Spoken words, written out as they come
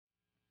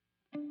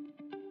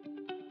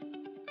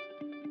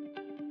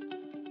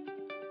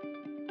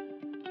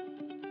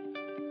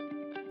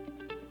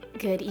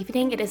Good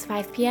evening, it is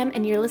 5 p.m.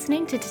 and you're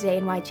listening to Today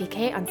in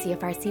YGK on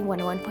CFRC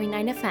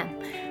 101.9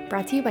 FM.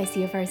 Brought to you by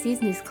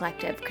CFRC's News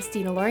Collective,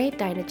 Christina Laurie,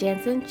 Dinah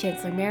Jansen,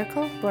 Chancellor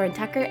Miracle, Lauren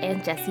Tucker,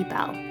 and Jesse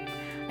Bell.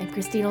 I'm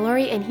Christina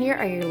Laurie, and here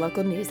are your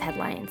local news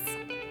headlines.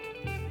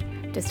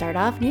 To start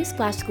off, New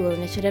Splash School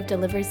Initiative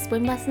delivers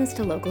swim lessons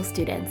to local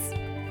students.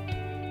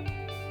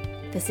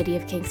 The City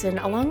of Kingston,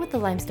 along with the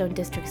Limestone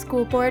District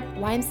School Board,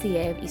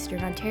 YMCA of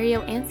Eastern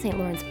Ontario, and St.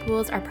 Lawrence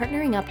Pools are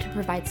partnering up to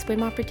provide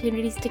swim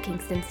opportunities to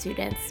Kingston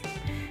students.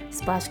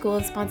 Splash School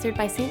is sponsored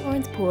by St.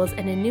 Lawrence Pools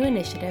and a new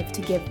initiative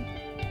to give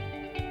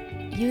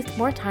youth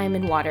more time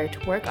in water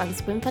to work on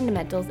swim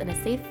fundamentals in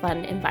a safe,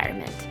 fun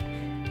environment.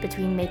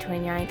 Between May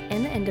 29th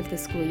and the end of the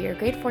school year,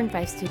 grade 4 and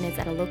 5 students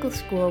at a local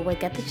school will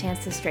get the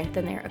chance to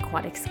strengthen their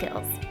aquatic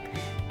skills.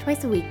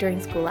 Twice a week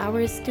during school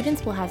hours,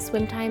 students will have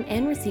swim time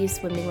and receive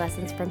swimming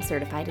lessons from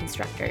certified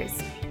instructors.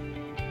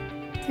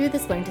 Through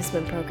this Learn to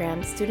Swim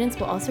program, students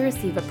will also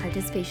receive a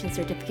participation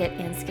certificate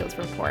and skills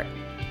report.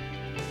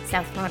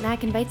 South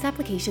Frontenac invites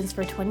applications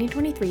for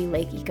 2023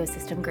 Lake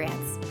Ecosystem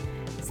Grants.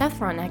 South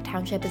Frontenac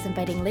Township is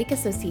inviting lake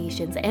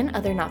associations and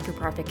other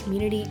not-for-profit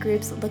community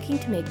groups looking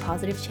to make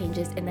positive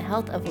changes in the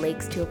health of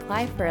lakes to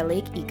apply for a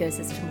Lake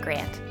Ecosystem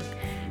Grant.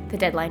 The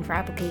deadline for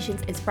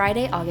applications is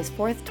Friday, August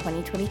 4th,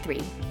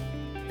 2023.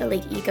 The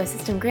Lake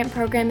Ecosystem Grant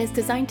Program is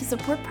designed to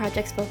support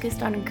projects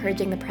focused on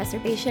encouraging the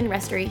preservation,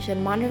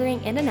 restoration, monitoring,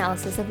 and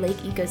analysis of lake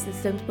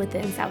ecosystems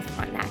within South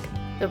Frontenac.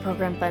 The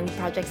program funds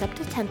projects up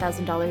to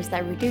 $10,000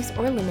 that reduce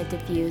or limit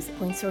diffuse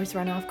point source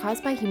runoff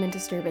caused by human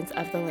disturbance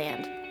of the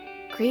land,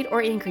 create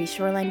or increase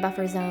shoreline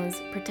buffer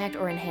zones, protect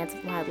or enhance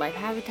wildlife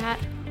habitat,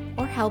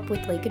 or help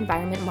with lake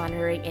environment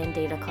monitoring and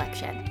data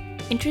collection.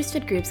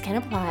 Interested groups can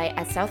apply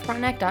at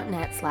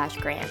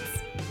southfrontenac.net/grants.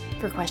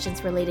 For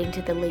questions relating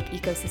to the Lake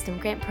Ecosystem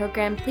Grant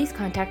Program, please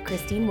contact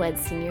Christine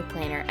Woods, Senior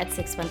Planner, at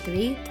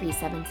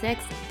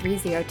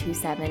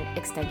 613-376-3027,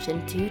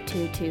 extension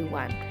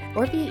 2221,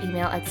 or via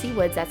email at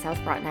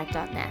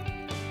cwoods@southfrontenac.net.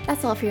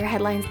 That's all for your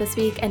headlines this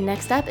week, and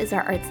next up is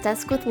our Arts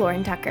Desk with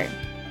Lauren Tucker.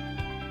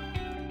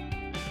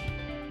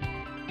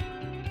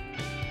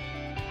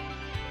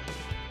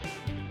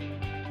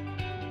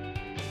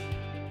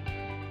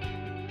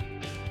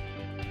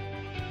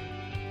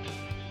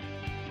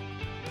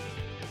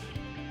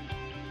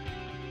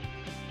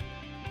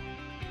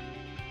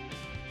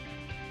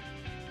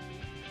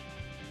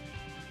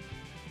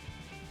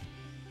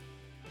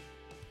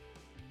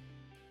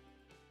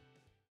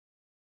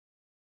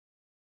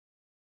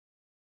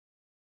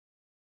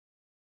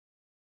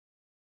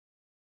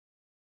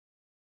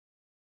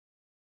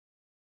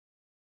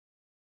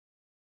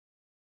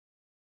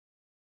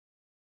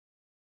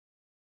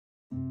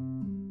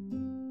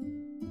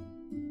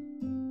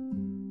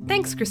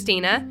 Thanks,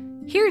 Christina.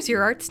 Here's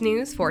your arts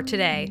news for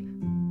today.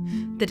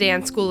 The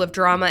Dance School of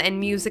Drama and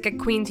Music at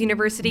Queen's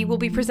University will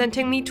be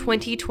presenting the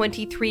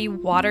 2023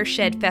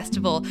 Watershed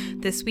Festival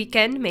this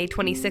weekend, May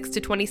 26th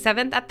to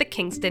 27th at the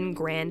Kingston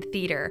Grand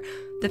Theatre.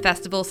 The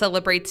festival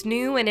celebrates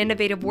new and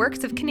innovative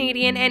works of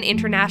Canadian and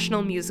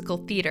international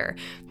musical theatre.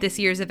 This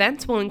year's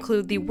events will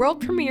include the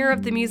world premiere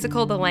of the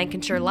musical The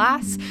Lancashire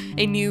Lass,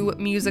 a new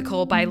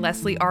musical by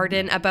Leslie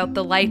Arden about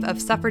the life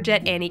of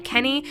suffragette Annie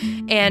Kenney,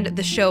 and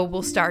the show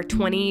will star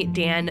 20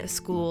 Dan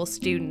School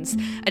students.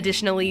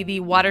 Additionally,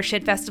 the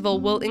Watershed Festival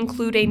will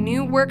include a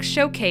new work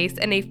showcase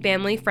and a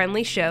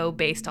family-friendly show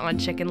based on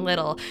Chicken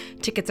Little.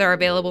 Tickets are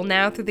available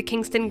now through the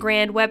Kingston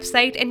Grand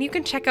website, and you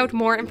can check out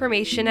more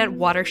information at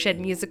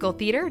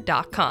watershedmusicaltheatre.com.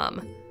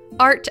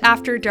 Art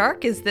After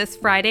Dark is this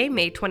Friday,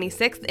 May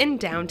 26th in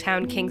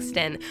downtown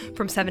Kingston.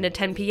 From 7 to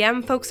 10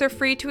 p.m., folks are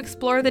free to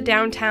explore the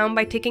downtown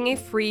by taking a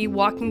free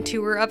walking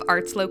tour of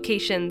arts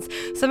locations,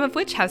 some of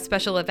which have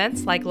special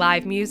events like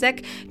live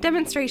music,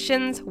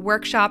 demonstrations,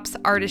 workshops,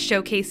 artist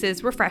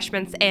showcases,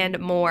 refreshments, and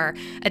more.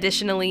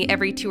 Additionally,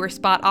 every tour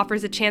spot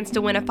offers a chance to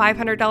win a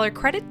 $500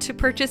 credit to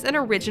purchase an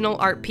original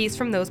art piece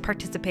from those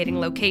participating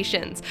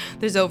locations.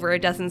 There's over a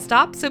dozen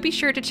stops, so be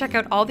sure to check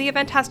out all the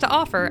event has to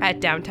offer at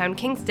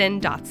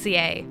downtownkingston.ca.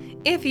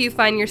 If you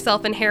find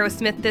yourself in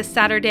Harrowsmith this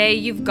Saturday,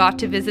 you've got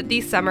to visit the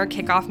Summer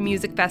Kickoff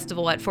Music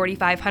Festival at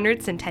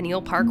 4500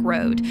 Centennial Park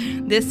Road.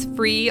 This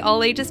free,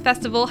 all-ages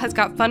festival has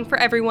got fun for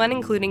everyone,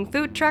 including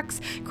food trucks,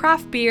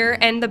 craft beer,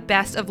 and the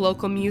best of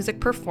local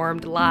music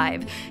performed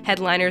live.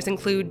 Headliners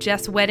include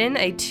Jess Whedon,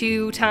 a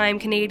two-time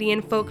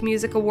Canadian Folk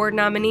Music Award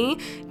nominee,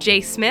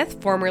 Jay Smith,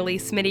 formerly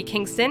Smitty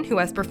Kingston, who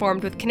has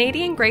performed with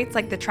Canadian greats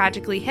like the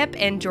Tragically Hip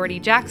and Geordie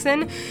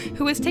Jackson,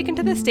 who has taken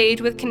to the stage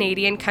with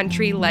Canadian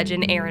country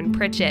legend Aaron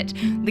Pritchett.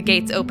 The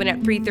gates open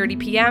at 3:30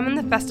 p.m. and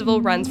the festival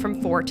runs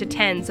from 4 to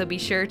 10, so be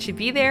sure to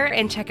be there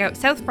and check out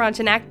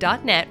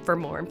southfrontenac.net for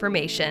more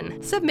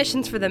information.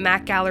 Submissions for the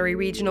Mac Gallery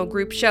Regional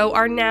Group Show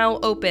are now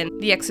open.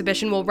 The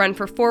exhibition will run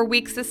for 4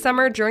 weeks this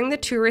summer during the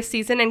tourist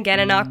season in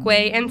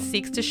Gananoque and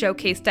seeks to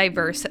showcase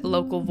diverse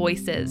local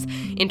voices.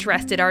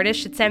 Interested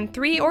artists should send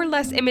 3 or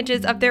less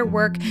images of their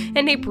work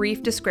and a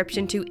brief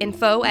description to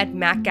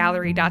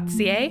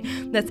info@macgallery.ca.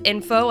 That's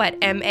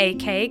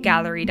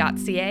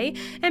info@makgallery.ca,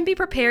 and be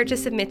prepared prepared to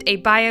submit a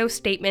bio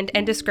statement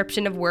and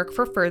description of work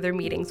for further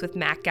meetings with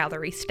Mac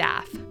Gallery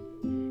staff.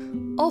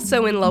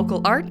 Also in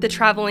local art, the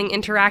traveling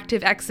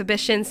interactive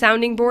exhibition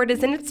Sounding Board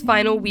is in its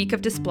final week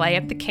of display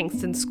at the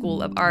Kingston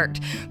School of Art.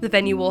 The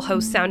venue will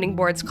host Sounding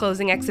Board's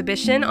closing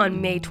exhibition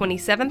on May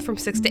 27th from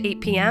 6 to 8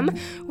 p.m.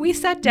 We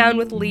sat down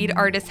with lead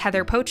artist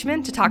Heather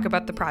Poachman to talk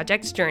about the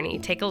project's journey.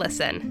 Take a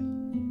listen.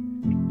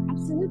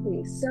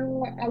 Absolutely.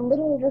 So a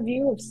little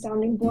overview of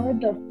Sounding Board.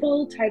 The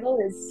full title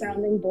is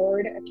Sounding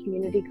Board, a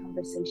Community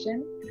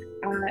Conversation.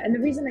 And the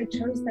reason I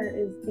chose that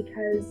is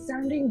because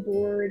Sounding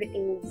Board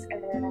is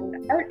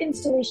an art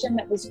installation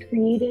that was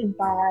created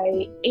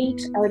by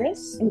 8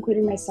 artists,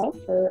 including myself,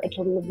 for a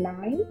total of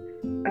 9.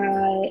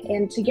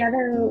 And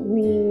together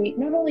we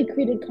not only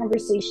created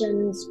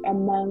conversations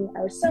among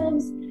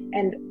ourselves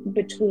and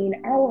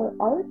between our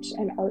art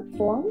and art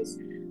forms,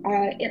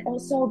 it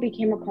also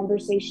became a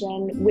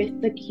conversation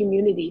with the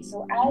community.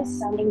 So as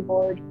Sounding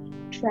Board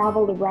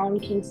traveled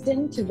around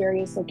Kingston to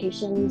various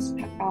locations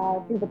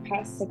through the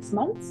past 6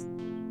 months,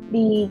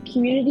 the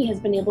community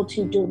has been able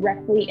to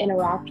directly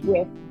interact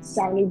with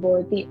Sounding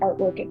Board, the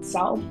artwork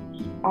itself.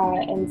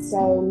 And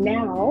so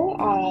now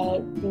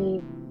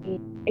the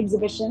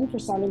exhibition for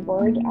Sounding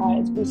Board,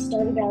 we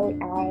started out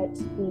at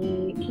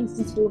the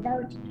Kingston School of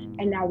Art,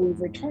 and now we've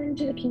returned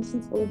to the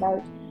Kingston School of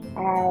Art.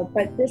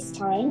 But this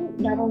time,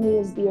 not only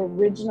is the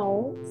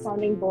original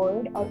Sounding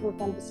Board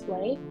artwork on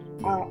display,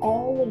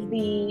 all of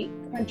the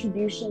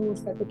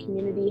contributions that the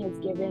community has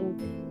given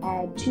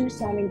to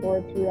Sounding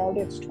Board throughout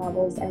its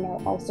travels are now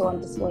also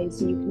on display,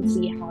 so you can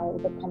see how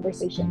the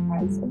conversation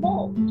has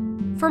evolved.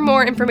 For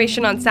more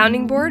information on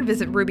Sounding Board,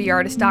 visit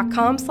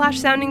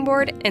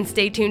rubyartist.com/soundingboard and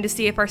stay tuned to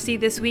CFRC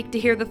this week to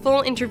hear the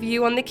full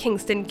interview on the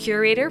Kingston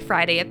Curator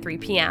Friday at 3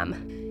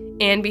 p.m.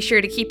 And be sure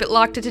to keep it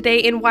locked to Today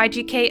in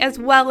YGK as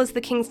well as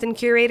the Kingston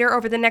Curator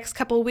over the next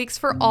couple weeks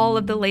for all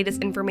of the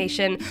latest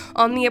information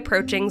on the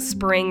approaching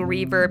Spring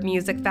Reverb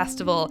Music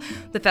Festival.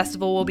 The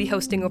festival will be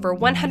hosting over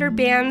 100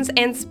 bands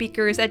and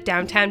speakers at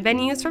downtown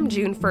venues from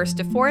June 1st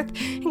to 4th,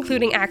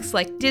 including acts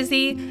like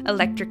Dizzy,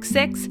 Electric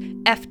Six,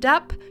 F'd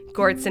Up,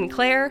 Gord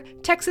Sinclair,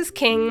 Texas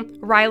King,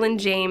 Ryland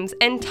James,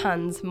 and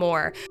tons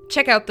more.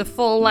 Check out the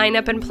full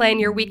lineup and plan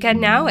your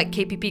weekend now at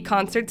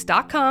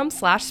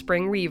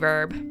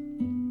kppconcerts.com/springreverb.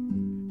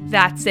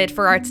 That's it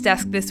for Arts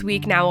Desk this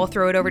week. Now I'll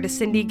throw it over to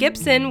Cindy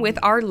Gibson with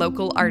our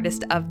local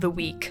artist of the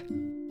week.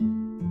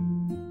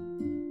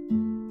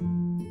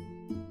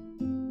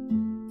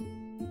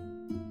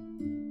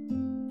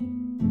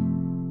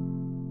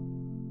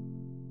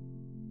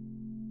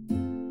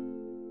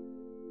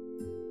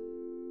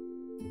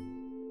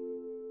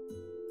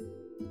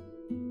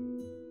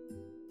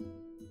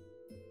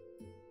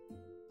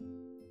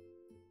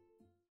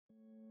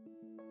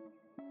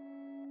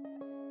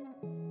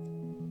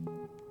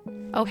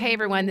 Oh, hey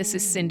everyone, this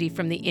is Cindy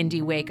from the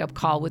Indie Wake Up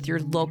Call with your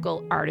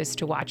local artist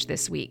to watch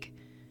this week.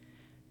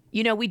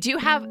 You know, we do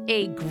have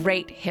a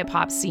great hip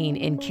hop scene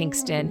in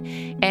Kingston,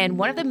 and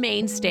one of the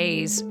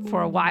mainstays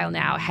for a while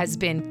now has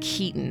been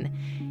Keaton.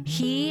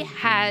 He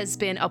has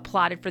been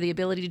applauded for the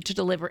ability to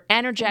deliver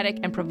energetic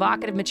and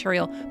provocative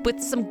material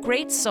with some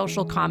great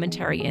social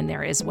commentary in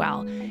there as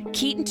well.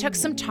 Keaton took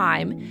some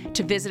time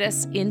to visit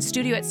us in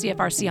studio at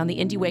CFRC on the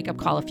Indie Wake Up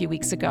Call a few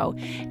weeks ago,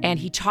 and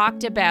he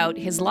talked about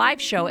his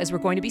live show as we're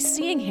going to be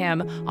seeing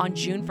him on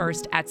June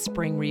 1st at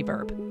Spring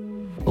Reverb.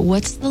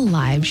 What's the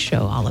live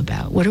show all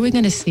about? What are we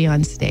going to see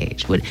on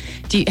stage?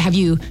 Have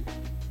you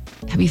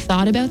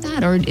thought about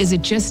that, or is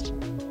it just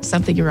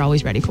something you're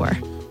always ready for?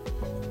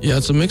 Yeah,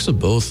 it's a mix of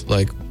both.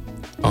 Like,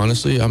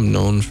 honestly, I'm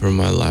known for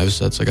my live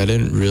sets. Like, I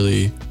didn't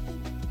really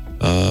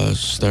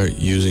start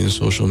using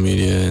social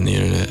media and the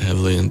internet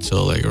heavily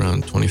until like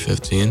around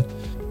 2015.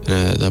 And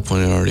at that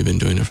point, I'd already been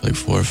doing it for like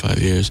 4 or 5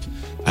 years.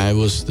 I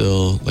was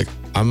still like,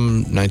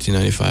 I'm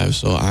 1995,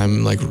 so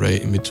I'm like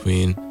right in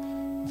between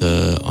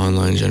the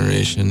online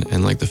generation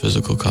and like the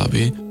physical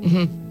copy.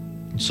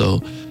 Mm-hmm.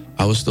 So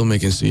I was still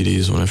making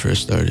CDs when I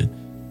first started.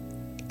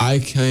 I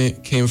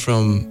came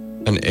from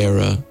an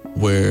era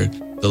where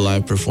the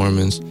live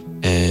performance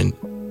and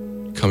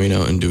coming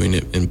out and doing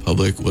it in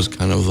public was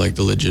kind of like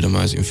the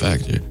legitimizing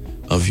factor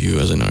of you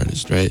as an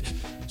artist, right?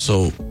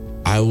 So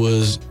I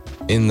was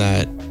in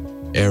that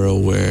era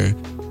where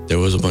there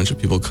was a bunch of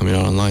people coming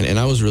out online, and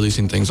I was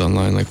releasing things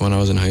online. Like when I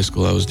was in high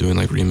school, I was doing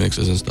like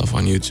remixes and stuff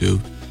on YouTube,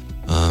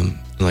 and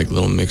like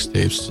little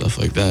mixtapes, stuff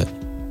like that.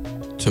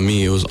 To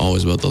me, it was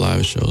always about the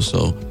live show.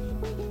 So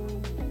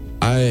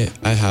I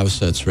have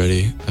sets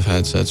ready. I've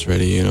had sets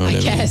ready, you know what I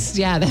mean? Yes,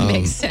 yeah, that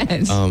makes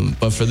sense.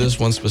 But for this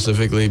one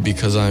specifically,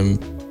 because I'm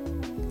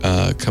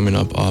coming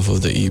up off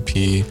of the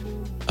EP,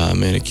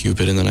 Manic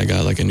Cupid, and then I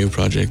got like a new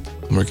project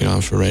I'm working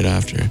on for right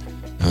after.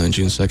 On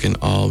June 2nd,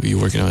 I'll be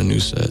working on a new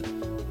set.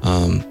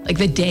 Like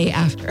the day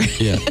after.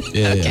 Yeah.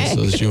 Okay.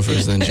 So it's June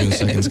 1st, then June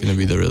 2nd is going to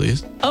be the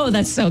release. Oh,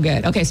 that's so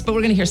good. Okay, but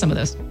we're going to hear some of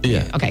those.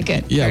 Yeah. Okay,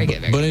 good. Yeah, Very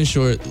good. But in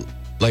short,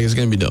 like it's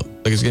going to be dope.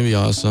 Like it's going to be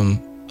awesome.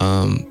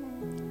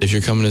 If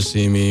you're coming to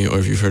see me or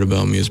if you've heard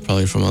about me, it's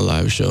probably from a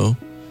live show.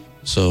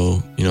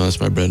 So, you know, that's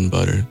my bread and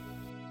butter.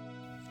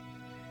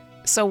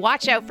 So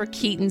watch out for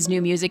Keaton's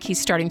new music. He's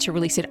starting to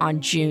release it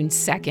on June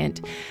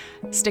 2nd.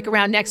 Stick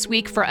around next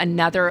week for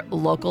another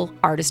local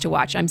artist to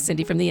watch. I'm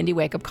Cindy from the Indie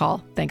Wake Up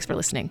Call. Thanks for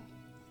listening.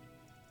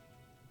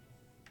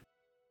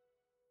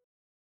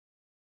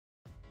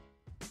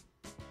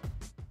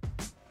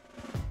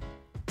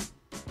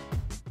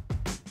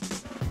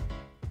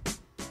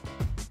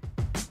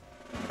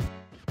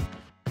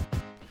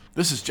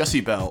 This is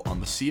Jesse Bell on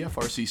the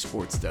CFRC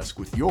Sports Desk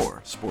with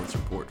your sports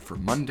report for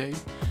Monday,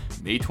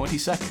 May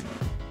 22nd,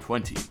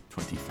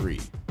 2023.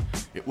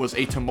 It was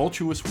a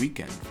tumultuous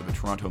weekend for the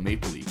Toronto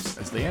Maple Leafs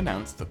as they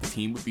announced that the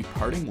team would be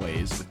parting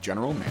ways with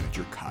general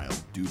manager Kyle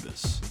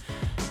Dubas.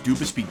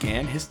 Dubas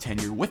began his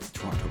tenure with the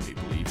Toronto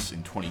Maple Leafs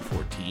in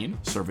 2014,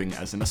 serving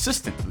as an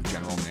assistant to the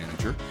general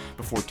manager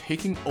before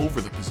taking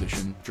over the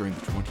position during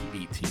the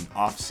 2018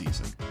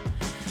 offseason.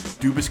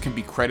 Dubas can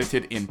be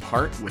credited in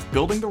part with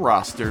building the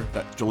roster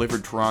that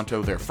delivered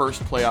Toronto their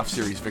first playoff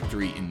series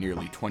victory in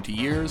nearly 20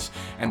 years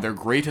and their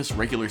greatest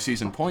regular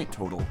season point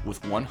total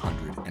with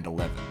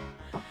 111.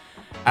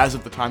 As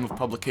of the time of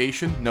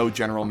publication, no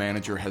general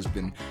manager has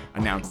been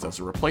announced as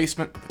a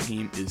replacement, but the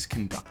team is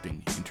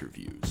conducting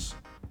interviews.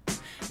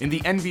 In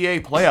the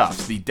NBA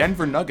playoffs, the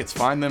Denver Nuggets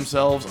find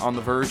themselves on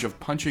the verge of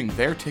punching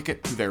their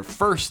ticket to their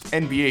first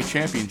NBA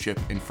championship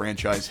in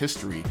franchise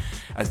history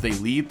as they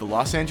lead the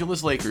Los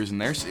Angeles Lakers in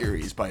their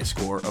series by a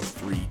score of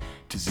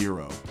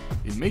 3-0.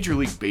 In Major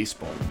League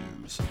Baseball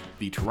news,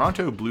 the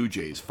Toronto Blue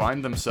Jays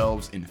find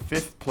themselves in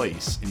 5th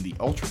place in the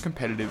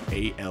ultra-competitive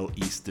AL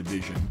East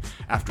division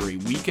after a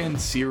weekend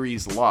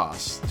series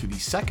loss to the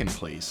 2nd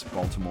place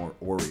Baltimore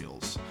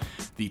Orioles.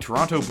 The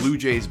Toronto Blue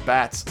Jays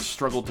bats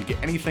struggled to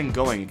get anything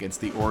going against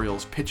the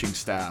Orioles pitching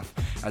staff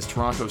as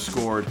Toronto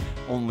scored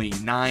only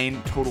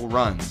 9 total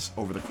runs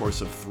over the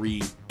course of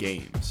 3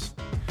 games.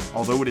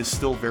 Although it is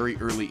still very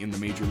early in the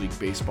Major League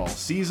Baseball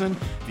season,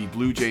 the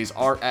Blue Jays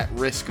are at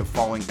risk of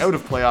falling out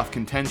of playoff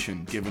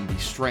contention given the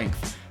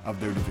strength of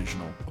their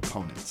divisional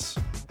opponents.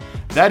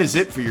 That is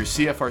it for your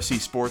CFRC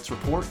Sports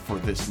Report for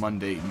this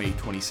Monday, May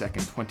 22nd,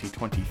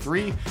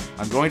 2023.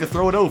 I'm going to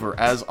throw it over,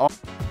 as always.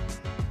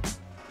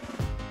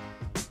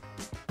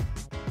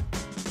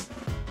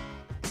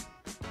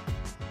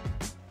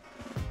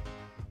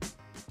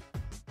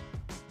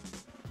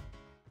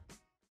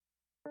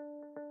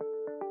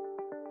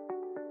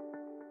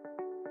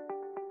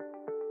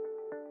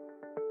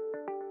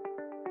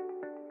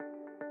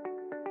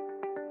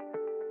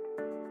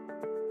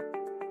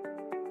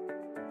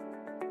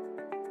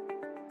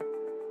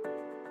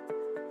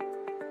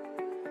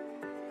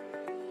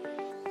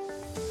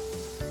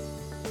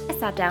 I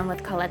sat down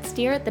with Colette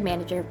Steer, the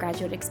manager of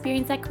graduate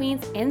experience at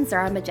Queen's, and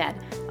Zara Majed,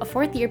 a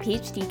 4th-year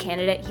PhD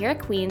candidate here at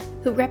Queen's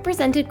who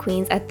represented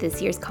Queen's at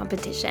this year's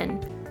competition.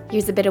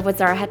 Here's a bit of what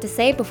Zara had to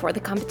say before the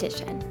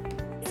competition.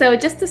 So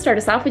just to start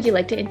us off, would you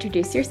like to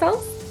introduce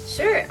yourself?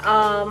 Sure.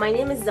 My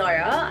name is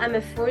Zara. I'm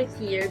a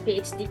 4th-year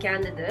PhD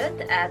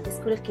candidate at the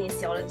School of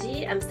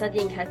Kinesiology. I'm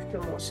studying health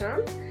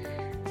promotion,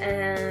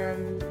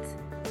 and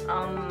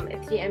I'm a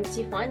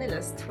 3MT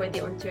finalist for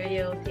the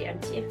Ontario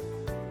 3MT.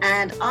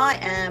 And I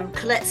am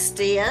Colette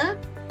Steer,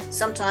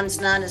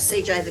 sometimes known as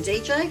CJ the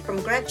DJ from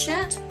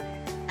GradChat,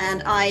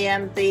 and I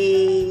am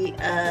the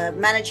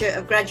Manager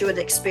of Graduate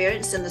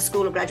Experience in the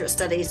School of Graduate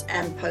Studies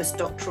and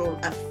Postdoctoral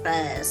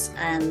Affairs.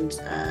 And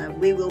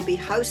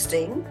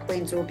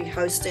Queen's will be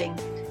hosting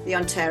the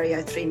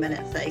Ontario 3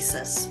 Minute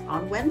Thesis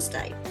on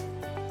Wednesday.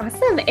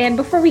 Awesome. And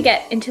before we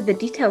get into the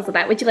details of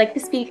that, would you like to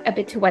speak a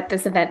bit to what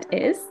this event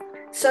is?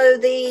 So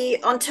the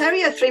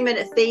Ontario 3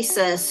 Minute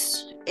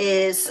Thesis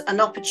is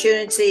an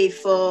opportunity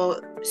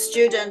for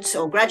students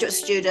or graduate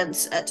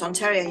students at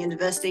Ontario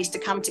universities to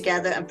come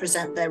together and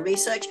present their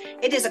research.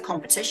 It is a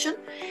competition,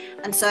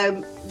 and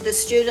so the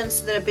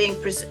students that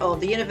are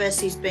the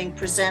universities being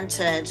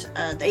presented,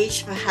 they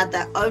each have had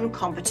their own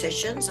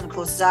competitions, and of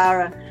course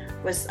Zara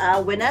was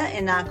our winner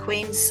in our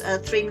Queen's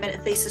 3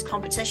 Minute Thesis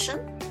competition.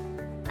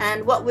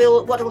 And what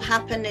will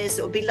happen is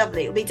it will be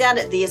lovely. It will be down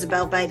at the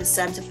Isabel Bader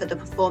Centre for the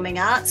Performing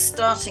Arts,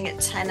 starting at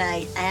 10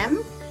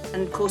 a.m.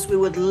 And of course, we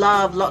would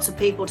love lots of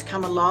people to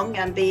come along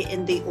and be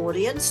in the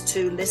audience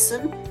to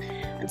listen.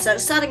 And so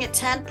starting at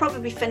 10,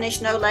 probably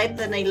finish no later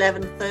than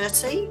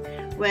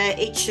 11:30, where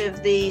each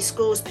of the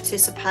schools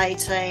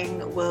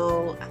participating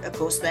will, of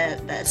course,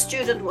 their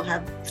student will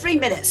have 3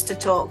 minutes to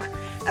talk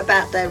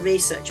about their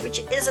research, which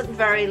isn't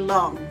very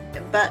long,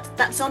 but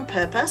that's on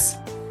purpose.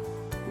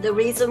 The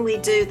reason we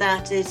do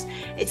that is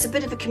it's a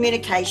bit of a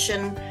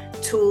communication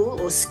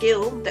tool or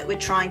skill that we're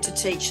trying to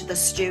teach the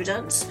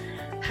students.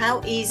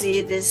 How easy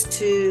it is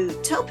to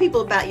tell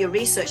people about your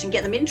research and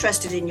get them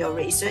interested in your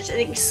research and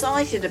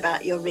excited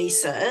about your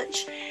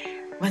research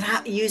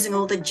without using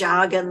all the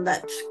jargon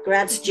that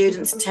grad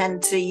students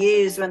tend to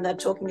use when they're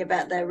talking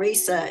about their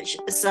research.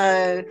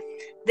 So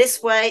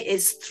this way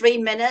is 3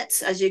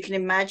 minutes, as you can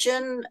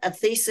imagine. A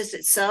thesis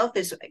itself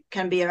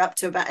can be up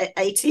to about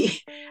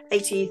 80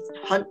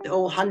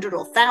 or 100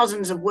 or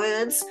thousands of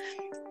words.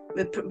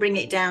 We bring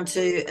it down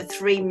to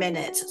 3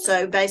 minutes.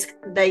 So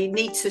basically, they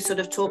need to sort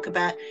of talk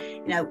about,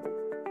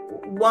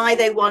 why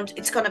they want,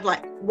 it's kind of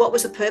like, what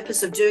was the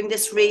purpose of doing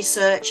this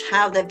research,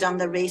 how they've done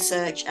the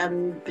research,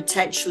 and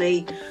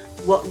potentially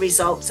what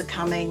results are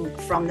coming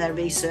from their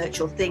research,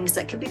 or things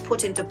that can be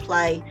put into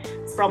play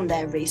from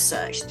their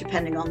research,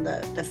 depending on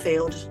the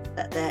field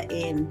that they're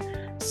in.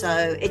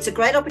 So it's a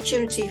great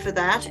opportunity for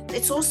that.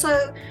 It's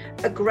also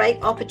a great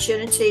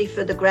opportunity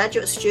for the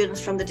graduate students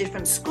from the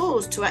different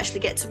schools to actually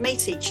get to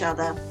meet each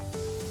other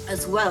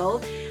as well.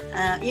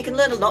 You can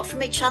learn a lot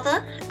from each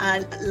other,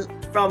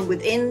 from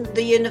within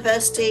the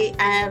university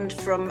and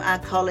from our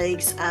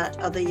colleagues at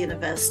other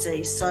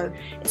universities. So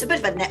it's a bit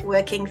of a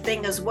networking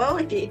thing as well,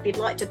 if you'd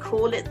like to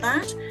call it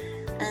that.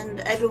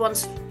 And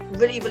everyone's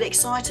really, really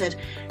excited.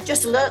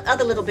 Just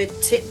other little bit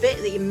tidbit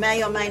that you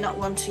may or may not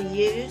want to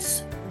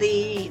use.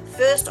 The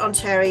first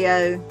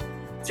Ontario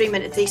 3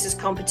 Minute Thesis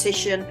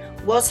competition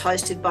was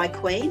hosted by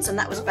Queen's, and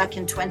that was back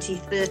in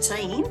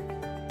 2013.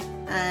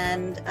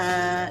 And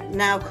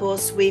now, of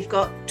course, we've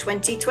got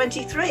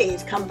 2023.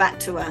 It's come back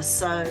to us.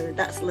 So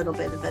that's a little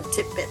bit of a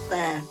tidbit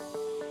there.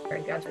 For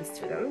graduate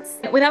students.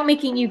 Without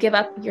making you give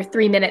up your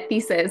 3-minute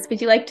thesis, would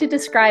you like to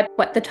describe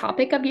what the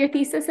topic of your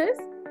thesis is?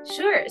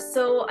 Sure.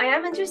 So I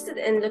am interested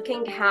in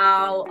looking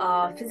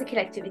how physical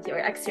activity or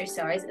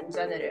exercise in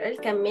general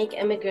can make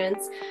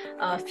immigrants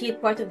feel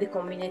part of the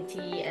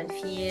community and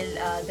feel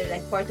they're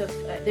like part of,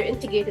 they're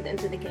integrated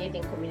into the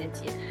Canadian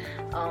community.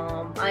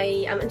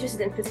 I am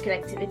interested in physical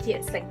activity.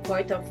 It's like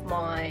part of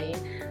my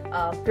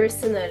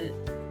personal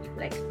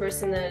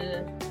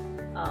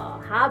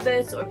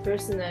habits or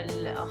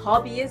personal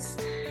hobbies.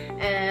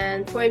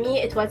 And for me,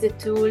 it was a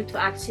tool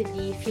to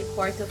actually feel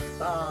part of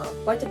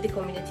the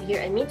community here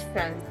and meet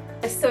friends.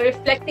 So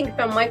reflecting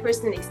from my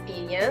personal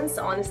experience,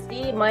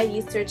 honestly, my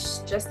research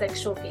just like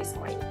showcased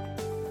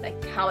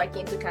like how I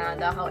came to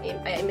Canada, how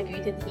I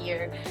immigrated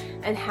here,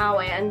 and how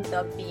I ended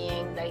up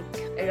being like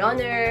a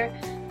runner,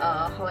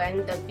 how I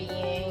ended up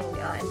being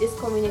in this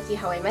community,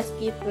 how I met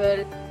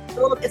people.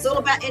 It's all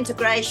about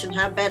integration,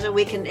 how better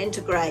we can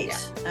integrate.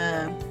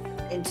 Yeah.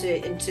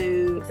 Into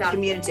exactly.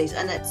 Communities.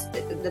 And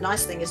the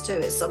nice thing is too,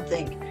 it's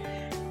something,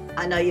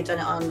 I know you've done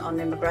it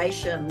on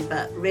immigration,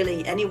 but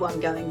really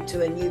anyone going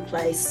to a new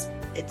place,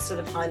 it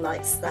sort of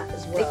highlights that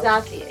as well.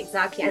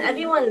 Exactly. And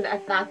everyone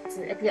at that,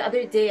 the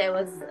other day I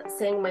was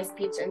saying my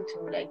speech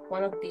into like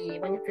one of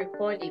your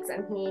colleagues,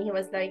 and he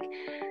was like,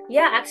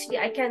 yeah, actually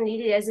I can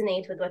really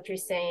resonate with what you're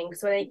saying.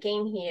 So when I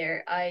came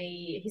here,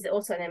 he's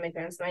also an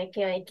immigrant, so when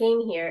I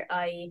came here,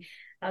 I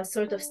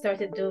sort of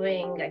started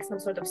doing like some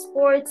sort of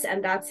sports,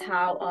 and that's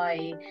how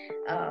I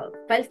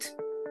felt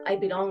I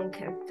belong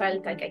and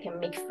felt like I can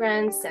make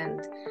friends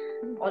and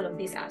all of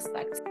these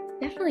aspects.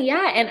 Definitely,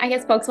 yeah. And I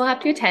guess folks will have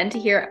to attend to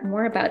hear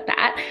more about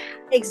that.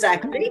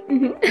 Exactly.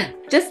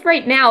 Just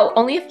right now,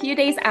 only a few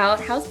days out,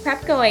 how's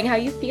prep going? How are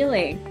you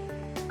feeling?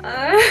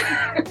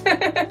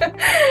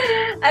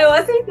 I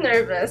wasn't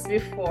nervous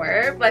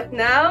before, but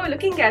now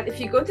looking at, if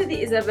you go to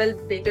the Isabel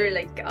Bader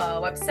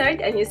website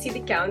and you see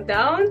the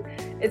countdown,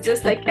 it's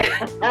just like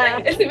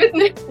it's a bit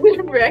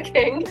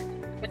nerve-wracking.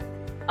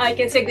 I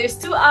can say there's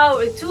 2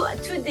 hours,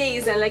 two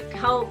days, and like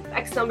how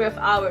X number of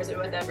hours or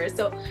whatever.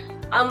 So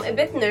I'm a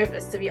bit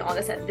nervous, to be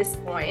honest, at this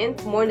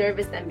point, more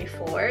nervous than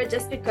before,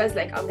 just because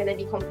like I'm gonna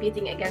be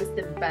competing against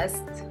the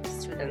best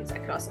students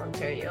across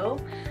Ontario.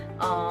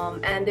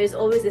 And there's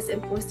always this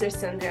imposter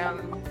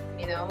syndrome,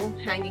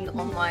 hanging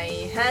on my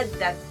head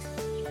that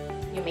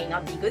you may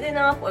not be good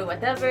enough or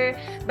whatever.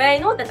 But I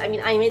know that,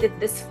 I made it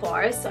this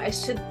far, so I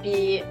should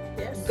be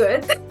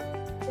good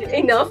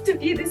enough to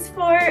be this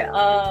far.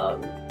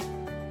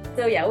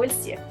 So yeah, we'll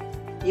see.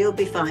 You'll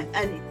be fine.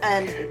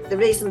 And the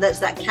reason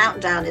that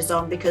countdown is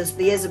on, because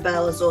the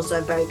Isabel is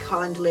also very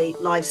kindly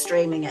live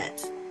streaming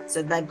it.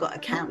 So they've got a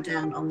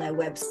countdown on their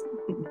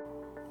website.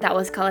 That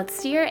was Colette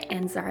Steer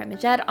and Zara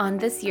Majed on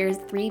this year's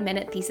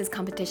 3-minute thesis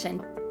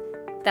competition.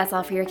 That's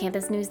all for your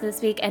campus news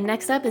this week, and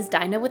next up is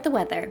Dinah with the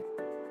weather.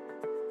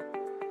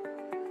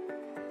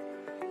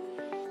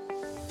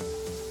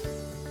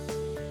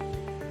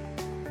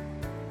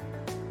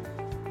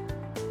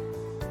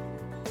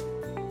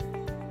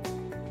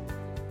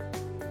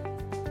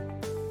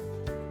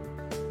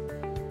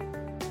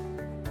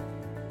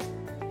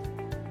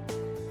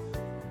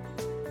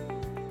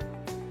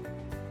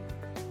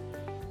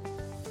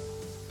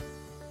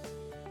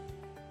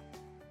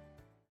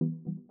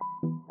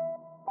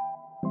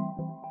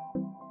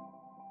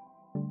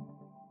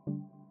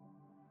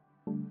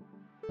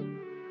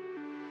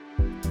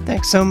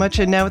 Thanks so much.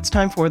 And now it's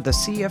time for the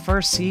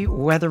CFRC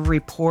weather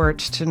report.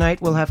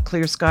 Tonight we'll have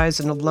clear skies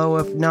and a low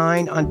of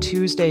 9. On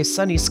Tuesday,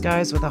 sunny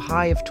skies with a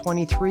high of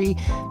 23.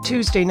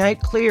 Tuesday night,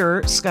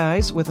 clear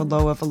skies with a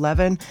low of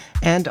 11.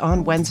 And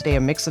on Wednesday,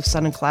 a mix of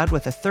sun and cloud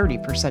with a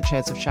 30%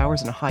 chance of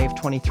showers and a high of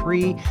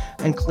 23.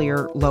 And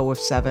clear, low of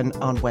 7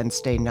 on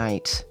Wednesday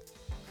night.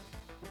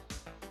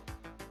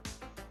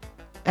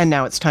 And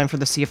now it's time for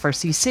the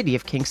CFRC City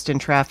of Kingston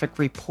traffic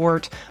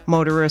report.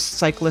 Motorists,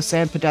 cyclists,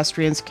 and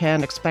pedestrians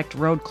can expect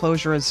road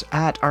closures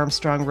at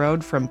Armstrong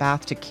Road from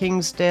Bath to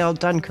Kingsdale,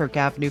 Dunkirk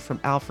Avenue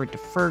from Alfred to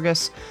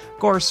Fergus,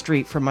 Gore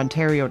Street from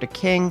Ontario to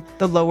King,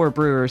 the Lower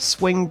Brewers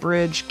Swing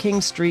Bridge,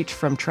 King Street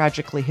from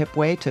Tragically Hip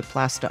Way to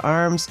Place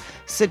d'Armes,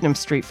 Sydenham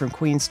Street from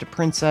Queens to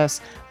Princess,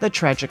 the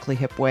Tragically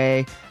Hip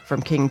Way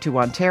from King to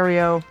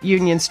Ontario,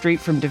 Union Street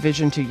from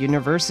Division to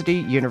University,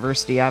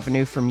 University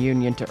Avenue from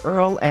Union to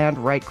Earl, and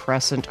Wright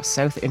Crescent,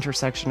 south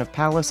intersection of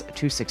Palace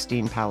to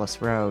 16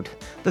 Palace Road.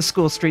 The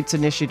School Streets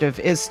Initiative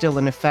is still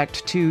in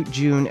effect to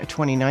June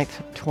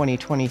 29th,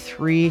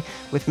 2023,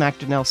 with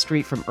Macdonnell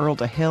Street from Earl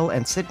to Hill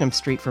and Sydenham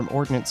Street from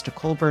Ordnance to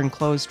Colburn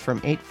closed from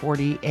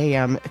 8:40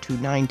 a.m. to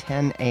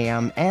 9:10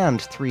 a.m.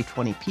 and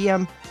 3:20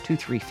 p.m. to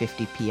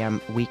 3:50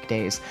 p.m.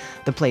 weekdays.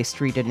 The Play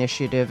Street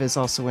Initiative is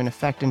also in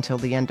effect until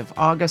the end of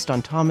August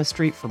on Thomas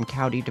Street from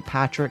Cowdy to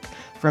Patrick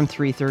from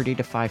 3:30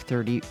 to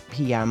 5:30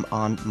 p.m.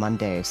 on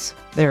Mondays.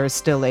 There is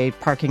still a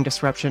parking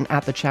disruption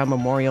at the Chow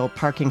Memorial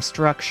parking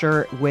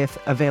structure, with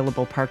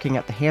available parking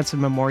at the Hanson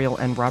Memorial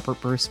and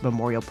Robert Bruce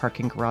Memorial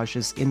parking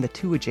garages in the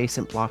 2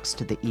 adjacent blocks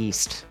to the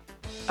east.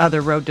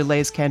 Other road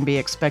delays can be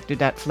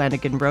expected at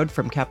Flanagan Road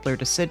from Kepler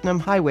to Sydenham,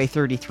 Highway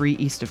 33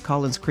 east of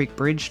Collins Creek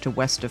Bridge to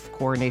west of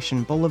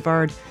Coronation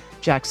Boulevard,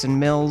 Jackson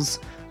Mills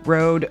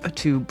Road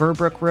to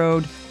Burbrook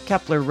Road,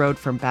 Kepler Road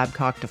from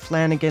Babcock to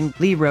Flanagan,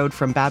 Lee Road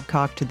from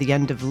Babcock to the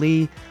end of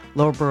Lee,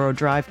 Loughborough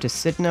Drive to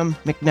Sydenham,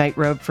 McKnight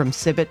Road from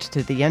Civet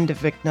to the end of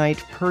McKnight,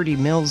 Purdy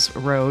Mills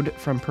Road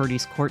from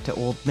Purdy's Court to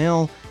Old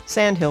Mill,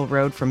 Sandhill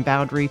Road from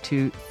Boundary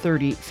to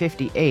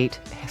 3058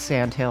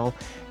 Sandhill,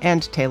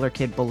 and Taylor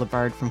Kidd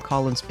Boulevard from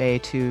Collins Bay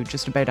to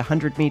just about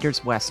 100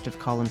 meters west of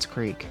Collins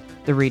Creek.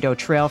 The Rideau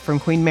Trail from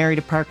Queen Mary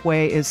to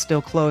Parkway is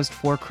still closed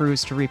for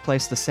crews to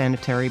replace the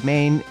sanitary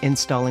main,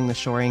 installing the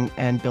shoring,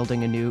 and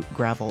building a new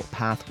gravel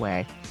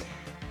pathway.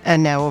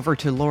 And now over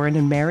to Lauren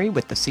and Mary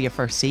with the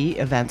CFRC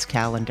events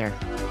calendar.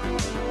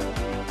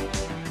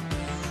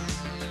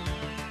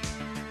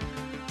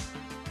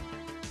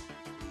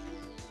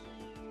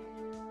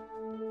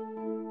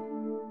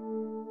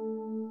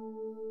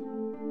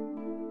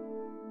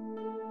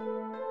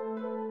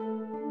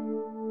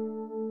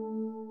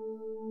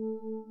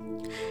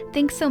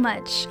 Thanks so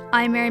much.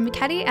 I'm Mary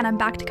McKetty, and I'm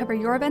back to cover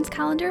your events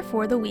calendar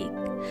for the week.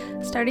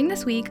 Starting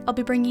this week, I'll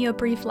be bringing you a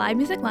brief live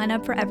music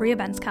lineup for every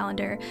events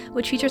calendar,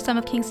 which features some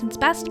of Kingston's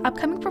best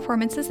upcoming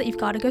performances that you've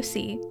got to go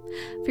see.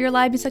 For your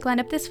live music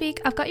lineup this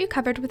week, I've got you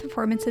covered with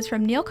performances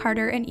from Neil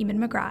Carter and Eamon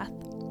McGrath.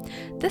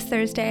 This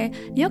Thursday,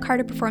 Neil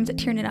Carter performs at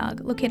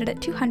Tiernanog, located at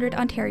 200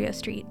 Ontario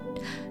Street.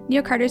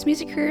 Neil Carter's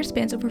music career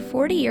spans over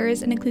 40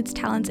 years and includes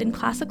talents in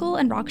classical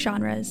and rock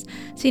genres,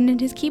 seen in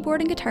his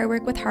keyboard and guitar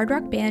work with hard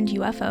rock band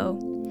UFO.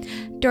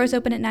 Doors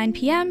open at 9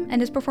 p.m. and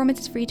his performance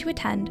is free to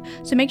attend,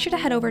 so make sure to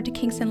head over to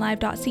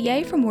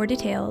kingstonlive.ca for more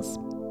details.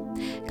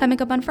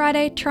 Coming up on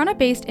Friday,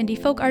 Toronto-based indie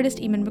folk artist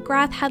Eamon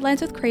McGrath headlines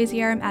with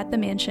Crazy Arm at The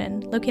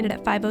Mansion, located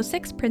at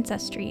 506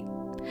 Princess Street.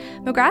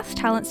 McGrath's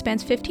talent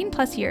spans 15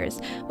 plus years,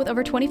 with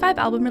over 25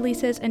 album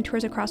releases and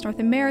tours across North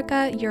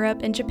America, Europe,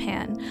 and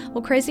Japan,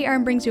 while Crazy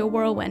Arm brings you a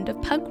whirlwind of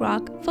punk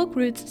rock, folk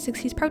roots,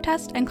 60s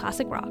protest, and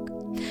classic rock.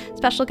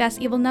 Special guests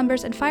Evil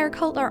Numbers and Fire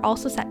Cult are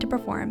also set to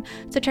perform,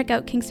 so check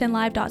out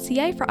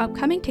kingstonlive.ca for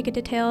upcoming ticket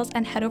details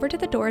and head over to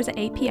the doors at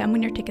 8 p.m.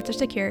 when your tickets are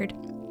secured.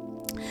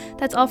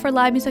 That's all for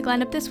live music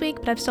lineup this week,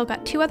 but I've still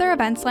got 2 other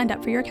events lined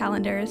up for your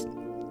calendars.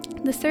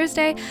 This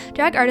Thursday,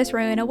 drag artist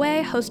Rowena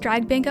Way hosts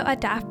Drag Bingo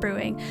at Daft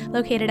Brewing,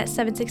 located at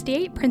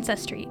 768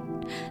 Princess Street.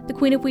 The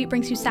Queen of Wheat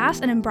brings you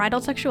sass and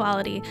unbridled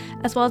sexuality,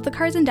 as well as the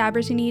cards and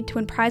dabbers you need to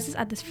win prizes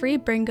at this free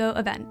bingo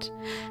event.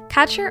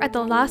 Catch her at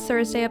the last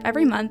Thursday of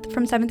every month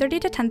from 7:30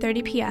 to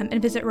 10:30 p.m.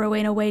 and visit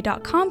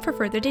rowenaway.com for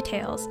further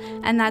details,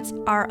 and that's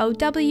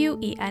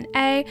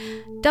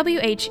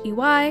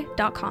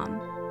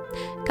ROWENAWHEY.com.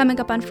 Coming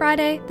up on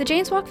Friday, the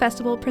James Walk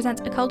Festival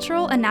presents a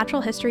cultural and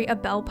natural history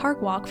of Bell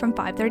Park Walk from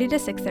 5:30 to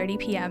 6:30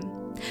 p.m.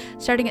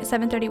 Starting at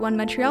 731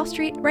 Montreal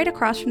Street, right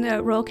across from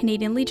the Royal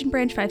Canadian Legion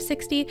Branch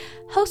 560,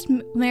 host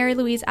Mary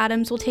Louise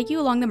Adams will take you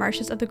along the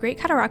marshes of the Great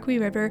Cataraqui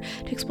River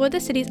to explore the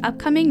city's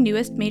upcoming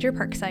newest major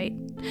park site.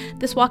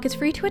 This walk is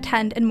free to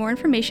attend, and more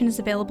information is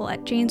available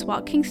at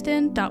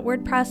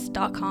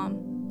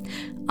jameswalkkingston.wordpress.com.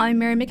 I'm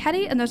Mary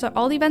McKetty, and those are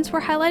all the events we're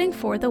highlighting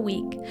for the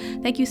week.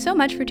 Thank you so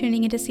much for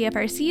tuning into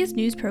CFRC's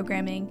news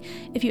programming.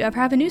 If you ever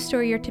have a news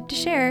story or tip to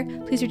share,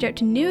 please reach out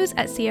to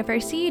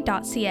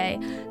news@cfrc.ca.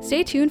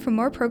 Stay tuned for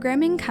more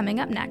programming coming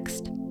up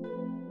next.